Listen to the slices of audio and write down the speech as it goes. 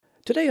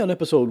Today on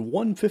episode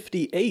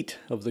 158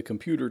 of the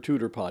Computer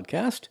Tutor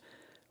Podcast,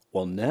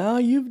 well, now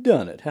you've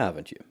done it,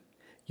 haven't you?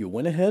 You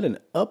went ahead and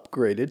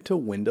upgraded to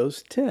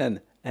Windows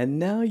 10, and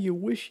now you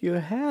wish you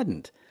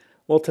hadn't.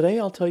 Well, today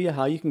I'll tell you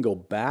how you can go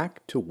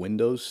back to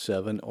Windows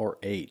 7 or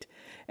 8.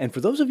 And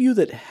for those of you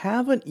that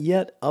haven't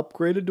yet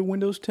upgraded to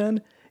Windows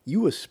 10,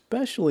 you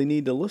especially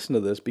need to listen to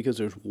this because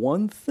there's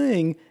one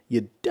thing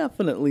you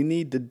definitely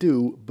need to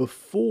do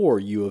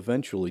before you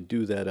eventually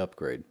do that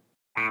upgrade.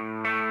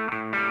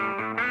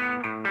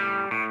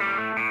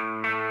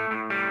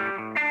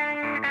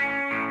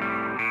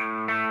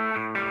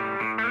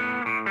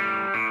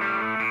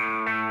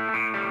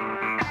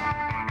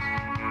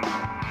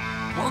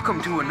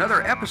 Welcome to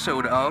another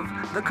episode of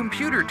The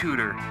Computer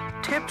Tutor.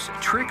 Tips,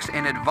 tricks,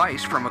 and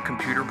advice from a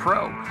computer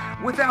pro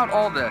without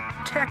all the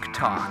tech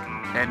talk.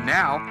 And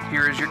now,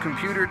 here is your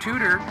computer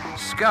tutor,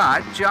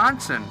 Scott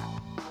Johnson.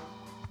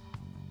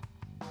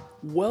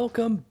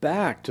 Welcome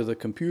back to the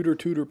Computer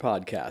Tutor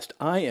Podcast.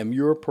 I am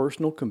your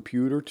personal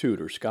computer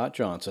tutor, Scott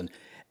Johnson.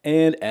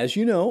 And as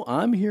you know,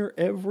 I'm here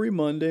every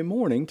Monday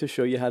morning to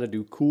show you how to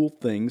do cool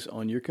things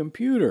on your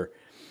computer.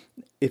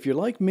 If you're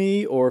like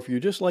me, or if you're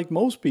just like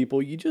most people,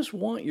 you just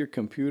want your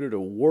computer to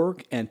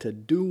work and to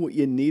do what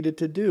you need it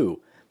to do.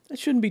 That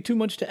shouldn't be too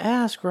much to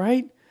ask,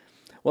 right?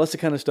 Well, that's the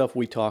kind of stuff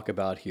we talk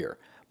about here.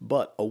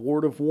 But a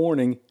word of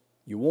warning,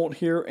 you won't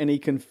hear any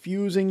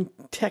confusing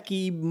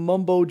techie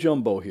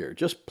mumbo-jumbo here,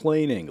 just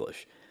plain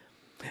English.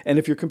 And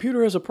if your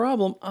computer has a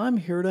problem, I'm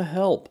here to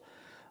help.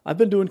 I've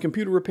been doing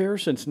computer repair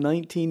since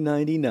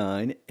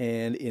 1999,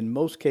 and in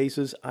most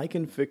cases, I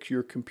can fix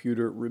your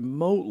computer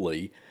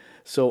remotely.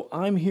 So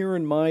I'm here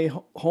in my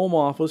home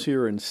office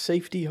here in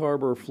Safety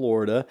Harbor,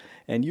 Florida,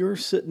 and you're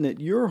sitting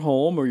at your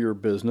home or your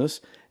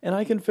business, and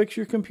I can fix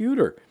your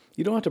computer.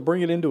 You don't have to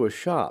bring it into a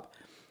shop.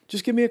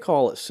 Just give me a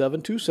call at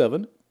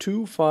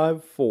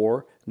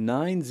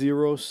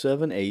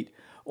 727-254-9078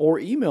 or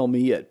email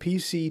me at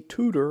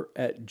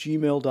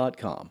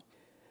pctutor@gmail.com.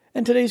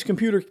 And today's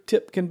computer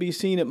tip can be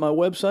seen at my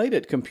website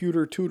at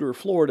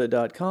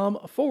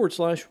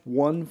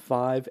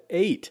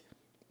computertutorflorida.com/158.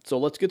 So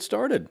let's get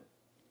started.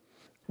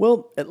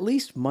 Well, at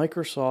least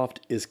Microsoft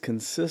is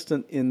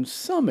consistent in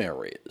some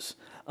areas.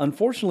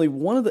 Unfortunately,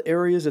 one of the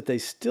areas that they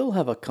still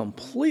have a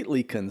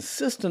completely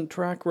consistent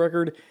track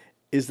record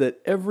is that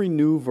every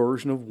new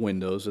version of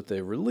Windows that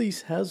they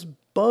release has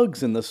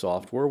bugs in the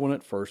software when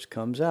it first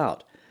comes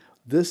out.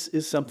 This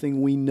is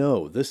something we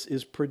know. This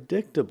is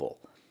predictable.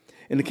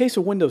 In the case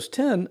of Windows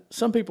 10,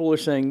 some people are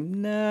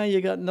saying, nah,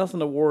 you got nothing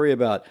to worry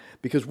about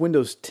because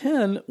Windows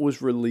 10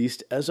 was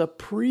released as a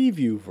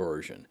preview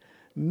version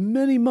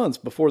many months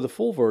before the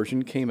full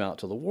version came out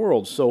to the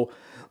world. So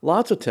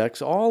lots of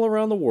techs all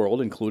around the world,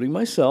 including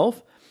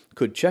myself,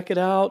 could check it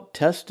out,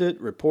 test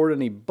it, report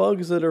any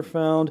bugs that are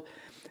found.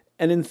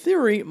 And in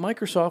theory,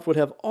 Microsoft would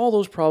have all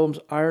those problems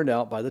ironed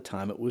out by the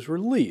time it was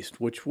released,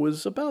 which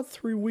was about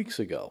 3 weeks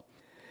ago.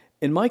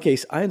 In my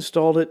case, I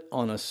installed it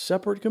on a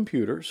separate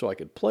computer so I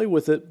could play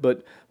with it, but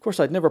of course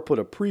I'd never put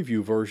a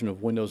preview version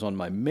of Windows on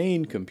my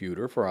main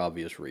computer for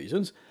obvious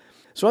reasons.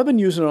 So I've been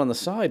using it on the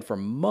side for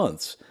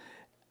months.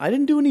 I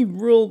didn't do any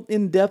real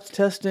in-depth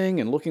testing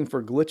and looking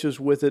for glitches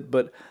with it,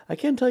 but I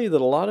can tell you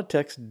that a lot of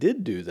techs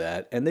did do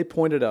that, and they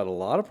pointed out a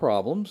lot of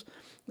problems,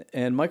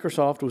 and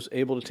Microsoft was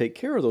able to take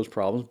care of those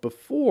problems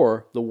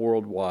before the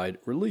worldwide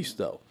release,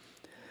 though.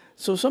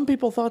 So some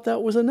people thought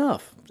that was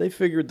enough. They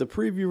figured the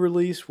preview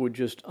release would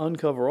just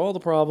uncover all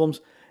the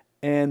problems,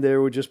 and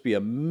there would just be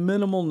a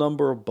minimal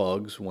number of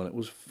bugs when it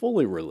was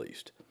fully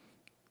released.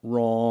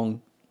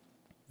 Wrong.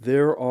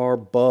 There are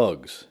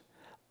bugs.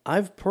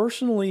 I've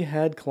personally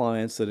had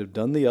clients that have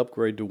done the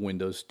upgrade to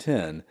Windows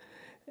 10,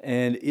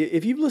 and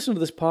if you've listened to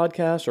this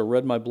podcast or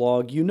read my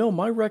blog, you know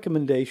my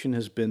recommendation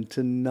has been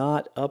to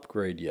not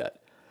upgrade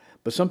yet.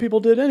 But some people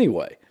did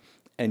anyway.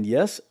 And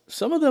yes,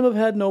 some of them have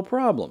had no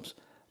problems.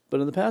 But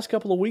in the past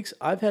couple of weeks,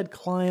 I've had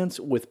clients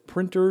with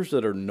printers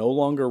that are no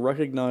longer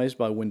recognized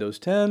by Windows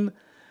 10,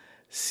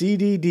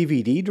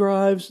 CD/DVD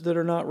drives that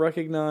are not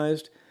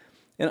recognized.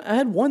 And I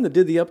had one that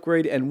did the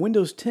upgrade and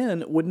Windows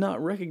 10 would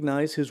not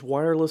recognize his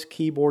wireless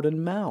keyboard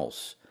and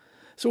mouse.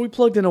 So we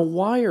plugged in a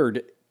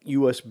wired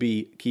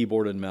USB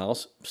keyboard and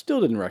mouse, still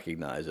didn't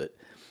recognize it.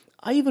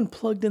 I even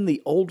plugged in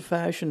the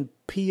old-fashioned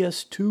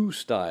PS2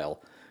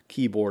 style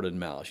keyboard and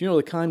mouse. You know,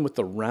 the kind with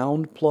the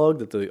round plug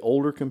that the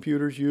older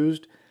computers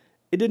used?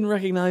 It didn't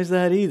recognize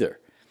that either.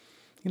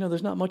 You know,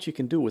 there's not much you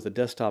can do with a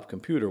desktop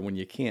computer when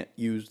you can't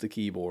use the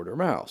keyboard or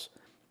mouse.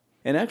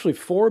 And actually,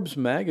 Forbes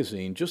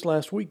magazine just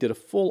last week did a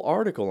full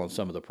article on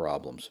some of the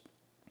problems.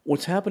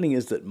 What's happening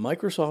is that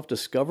Microsoft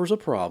discovers a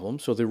problem,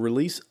 so they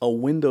release a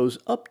Windows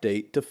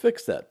update to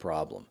fix that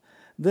problem.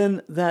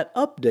 Then that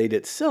update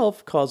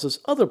itself causes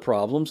other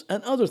problems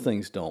and other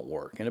things don't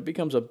work, and it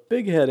becomes a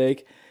big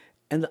headache.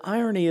 And the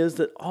irony is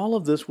that all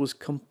of this was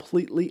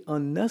completely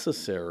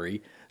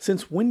unnecessary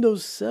since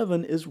Windows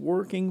 7 is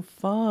working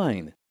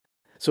fine.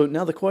 So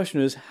now the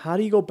question is, how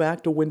do you go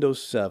back to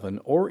Windows 7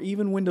 or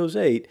even Windows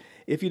 8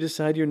 if you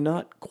decide you're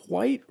not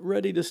quite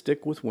ready to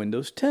stick with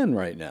Windows 10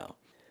 right now?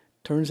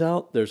 Turns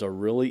out there's a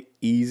really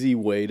easy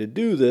way to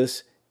do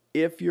this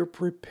if you're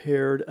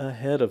prepared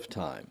ahead of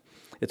time.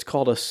 It's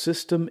called a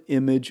system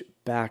image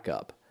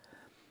backup.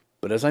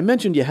 But as I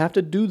mentioned, you have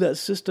to do that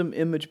system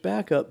image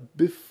backup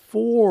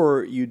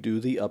before you do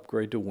the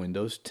upgrade to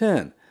Windows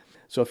 10.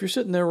 So if you're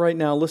sitting there right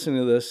now listening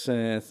to this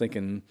and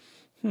thinking,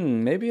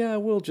 maybe I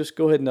will just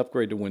go ahead and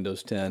upgrade to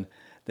Windows 10,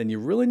 then you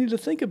really need to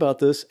think about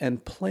this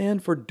and plan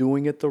for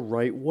doing it the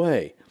right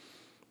way.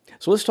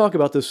 So let's talk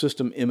about this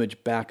system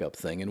image backup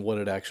thing and what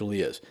it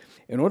actually is.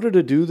 In order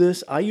to do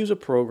this, I use a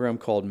program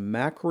called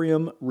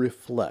Macrium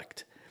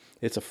Reflect.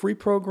 It's a free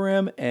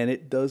program and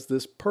it does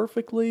this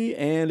perfectly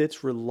and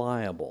it's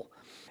reliable.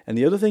 And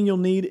the other thing you'll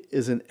need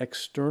is an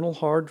external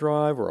hard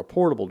drive or a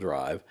portable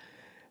drive.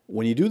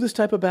 When you do this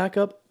type of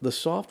backup, the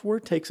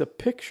software takes a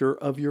picture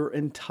of your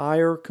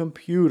entire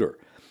computer.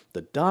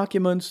 The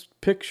documents,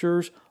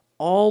 pictures,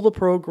 all the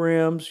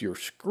programs, your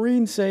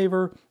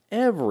screensaver,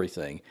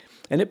 everything.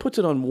 And it puts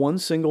it on one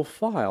single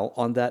file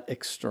on that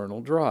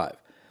external drive.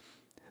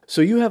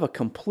 So you have a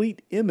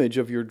complete image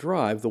of your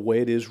drive the way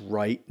it is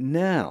right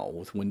now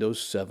with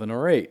Windows 7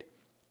 or 8.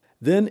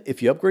 Then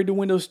if you upgrade to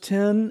Windows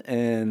 10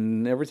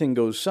 and everything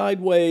goes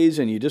sideways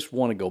and you just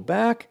want to go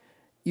back,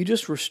 you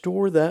just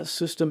restore that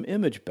system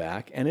image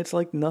back and it's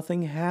like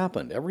nothing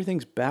happened.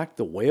 Everything's back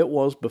the way it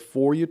was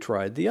before you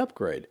tried the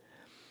upgrade.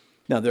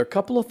 Now there are a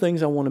couple of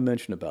things I want to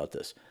mention about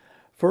this.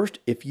 First,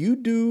 if you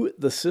do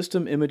the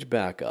system image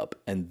backup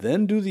and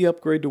then do the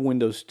upgrade to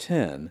Windows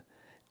 10,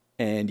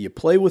 and you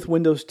play with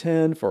Windows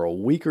 10 for a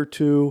week or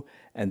two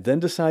and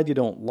then decide you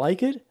don't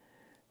like it,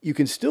 you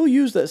can still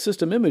use that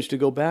system image to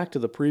go back to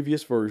the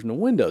previous version of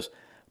Windows.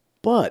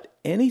 But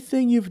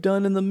anything you've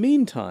done in the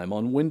meantime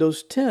on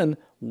Windows 10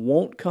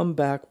 won't come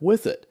back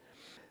with it.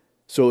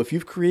 So if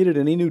you've created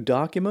any new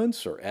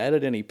documents or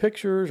added any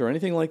pictures or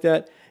anything like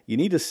that, you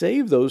need to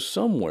save those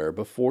somewhere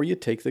before you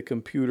take the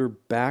computer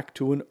back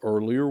to an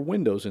earlier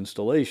Windows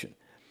installation.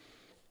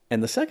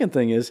 And the second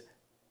thing is,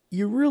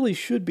 you really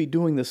should be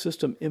doing the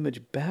system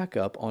image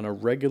backup on a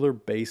regular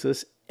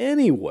basis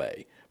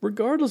anyway,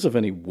 regardless of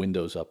any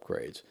Windows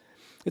upgrades.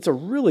 It's a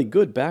really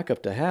good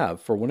backup to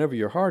have for whenever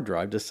your hard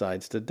drive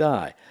decides to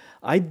die.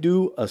 I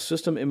do a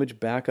system image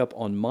backup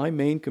on my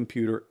main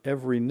computer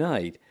every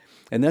night,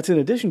 and that's in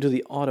addition to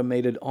the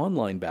automated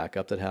online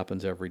backup that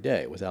happens every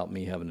day without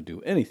me having to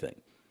do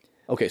anything.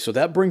 Okay, so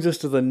that brings us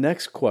to the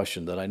next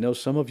question that I know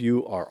some of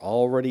you are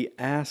already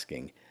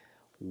asking.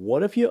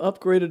 What if you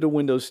upgraded to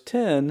Windows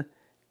 10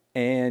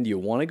 and you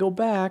want to go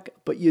back,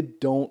 but you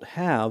don't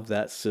have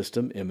that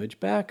system image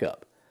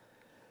backup?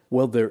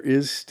 Well, there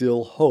is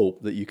still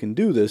hope that you can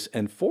do this,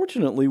 and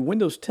fortunately,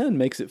 Windows 10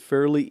 makes it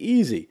fairly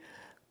easy.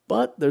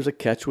 But there's a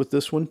catch with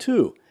this one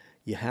too.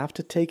 You have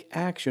to take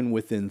action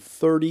within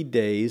 30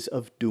 days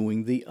of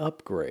doing the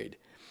upgrade.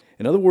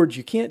 In other words,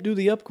 you can't do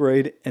the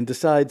upgrade and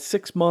decide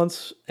 6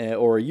 months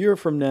or a year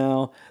from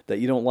now that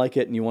you don't like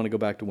it and you want to go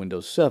back to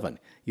Windows 7.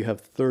 You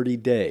have 30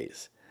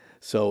 days.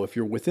 So if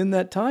you're within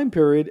that time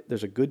period,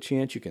 there's a good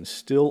chance you can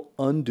still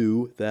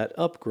undo that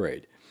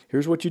upgrade.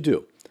 Here's what you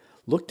do.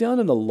 Look down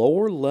in the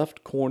lower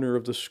left corner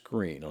of the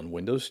screen on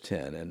Windows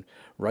 10, and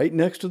right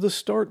next to the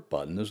Start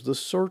button is the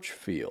Search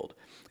field.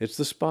 It's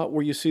the spot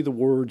where you see the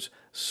words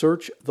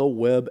Search the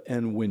Web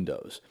and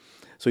Windows.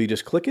 So you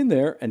just click in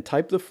there and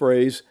type the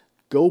phrase,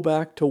 Go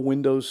back to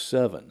Windows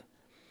 7.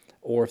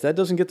 Or if that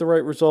doesn't get the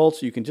right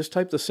results, you can just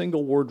type the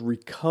single word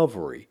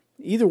Recovery.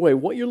 Either way,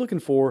 what you're looking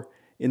for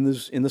in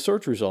the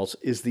search results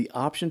is the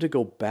option to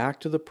go back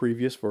to the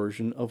previous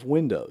version of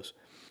Windows.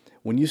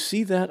 When you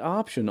see that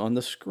option on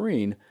the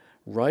screen,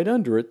 right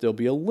under it, there'll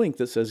be a link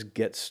that says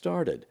Get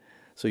Started.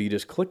 So you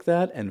just click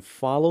that and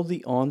follow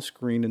the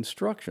on-screen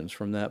instructions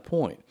from that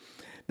point.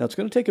 Now, it's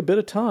going to take a bit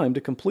of time to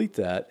complete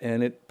that,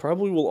 and it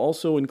probably will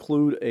also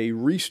include a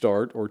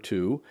restart or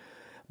two.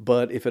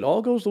 But if it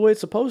all goes the way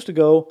it's supposed to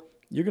go,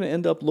 you're going to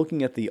end up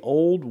looking at the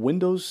old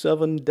Windows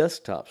 7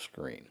 desktop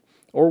screen,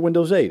 or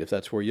Windows 8 if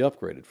that's where you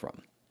upgraded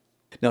from.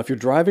 Now, if you're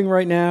driving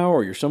right now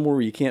or you're somewhere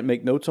where you can't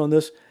make notes on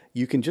this,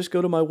 you can just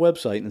go to my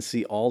website and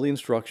see all the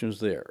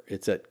instructions there.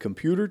 It's at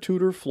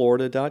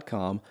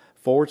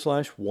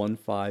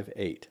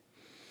computertutorflorida.com/158.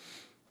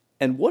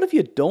 And what if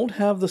you don't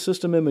have the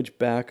system image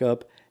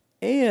backup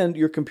and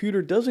your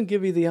computer doesn't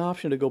give you the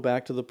option to go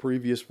back to the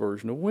previous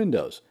version of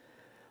Windows?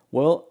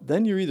 Well,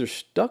 then you're either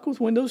stuck with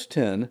Windows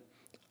 10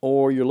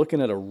 or you're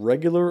looking at a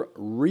regular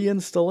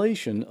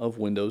reinstallation of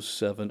Windows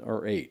 7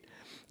 or 8.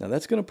 Now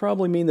that's going to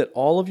probably mean that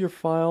all of your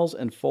files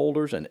and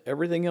folders and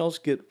everything else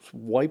gets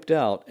wiped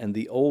out and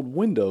the old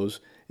Windows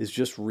is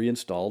just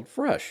reinstalled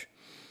fresh.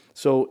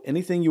 So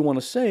anything you want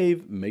to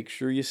save, make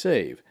sure you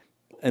save.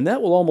 And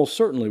that will almost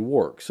certainly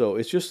work. So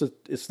it's just that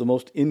it's the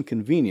most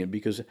inconvenient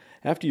because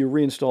after you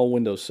reinstall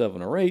Windows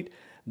 7 or 8,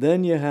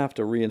 then you have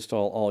to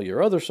reinstall all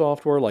your other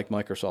software like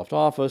Microsoft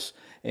Office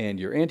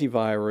and your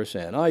antivirus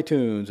and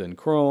iTunes and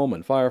Chrome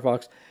and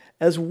Firefox,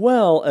 as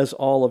well as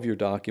all of your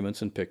documents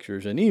and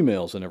pictures and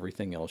emails and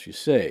everything else you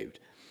saved.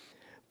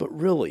 But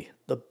really,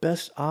 the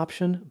best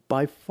option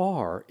by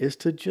far is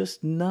to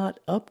just not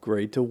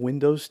upgrade to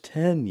Windows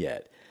 10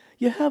 yet.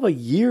 You have a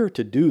year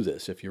to do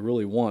this if you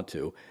really want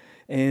to.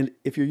 And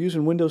if you're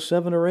using Windows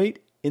 7 or 8,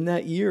 in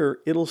that year,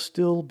 it'll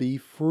still be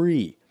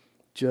free.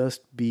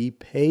 Just be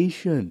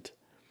patient.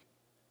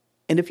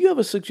 And if you have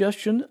a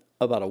suggestion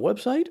about a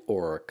website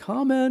or a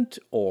comment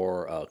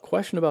or a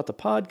question about the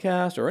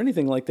podcast or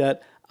anything like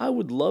that, I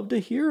would love to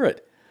hear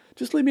it.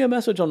 Just leave me a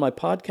message on my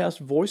podcast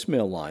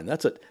voicemail line.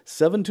 That's at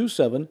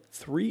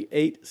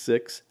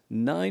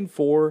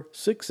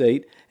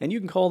 727-386-9468, and you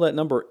can call that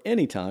number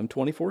anytime,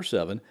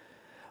 24/7,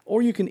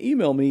 or you can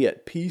email me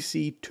at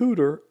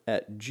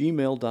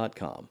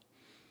pctutor@gmail.com.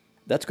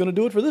 That's going to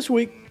do it for this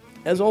week.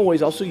 As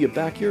always, I'll see you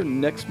back here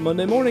next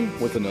Monday morning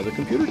with another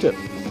computer tip.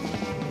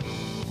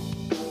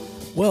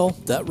 Well,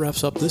 that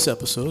wraps up this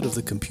episode of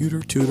the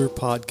Computer Tutor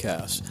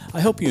Podcast. I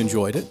hope you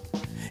enjoyed it.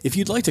 If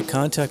you'd like to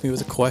contact me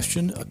with a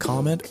question, a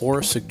comment, or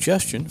a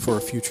suggestion for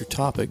a future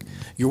topic,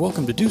 you're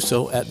welcome to do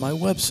so at my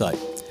website,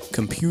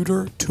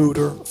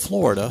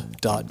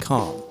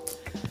 computertutorflorida.com.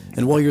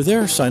 And while you're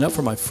there, sign up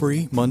for my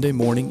free Monday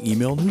morning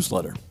email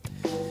newsletter.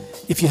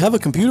 If you have a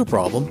computer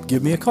problem,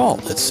 give me a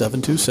call at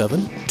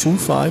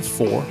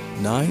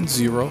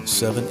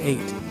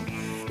 727-254-9078.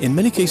 In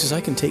many cases,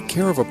 I can take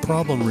care of a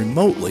problem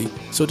remotely,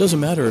 so it doesn't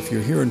matter if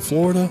you're here in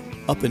Florida,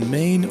 up in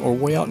Maine, or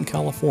way out in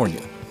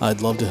California.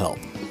 I'd love to help.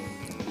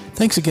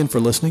 Thanks again for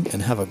listening,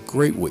 and have a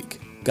great week.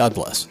 God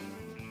bless.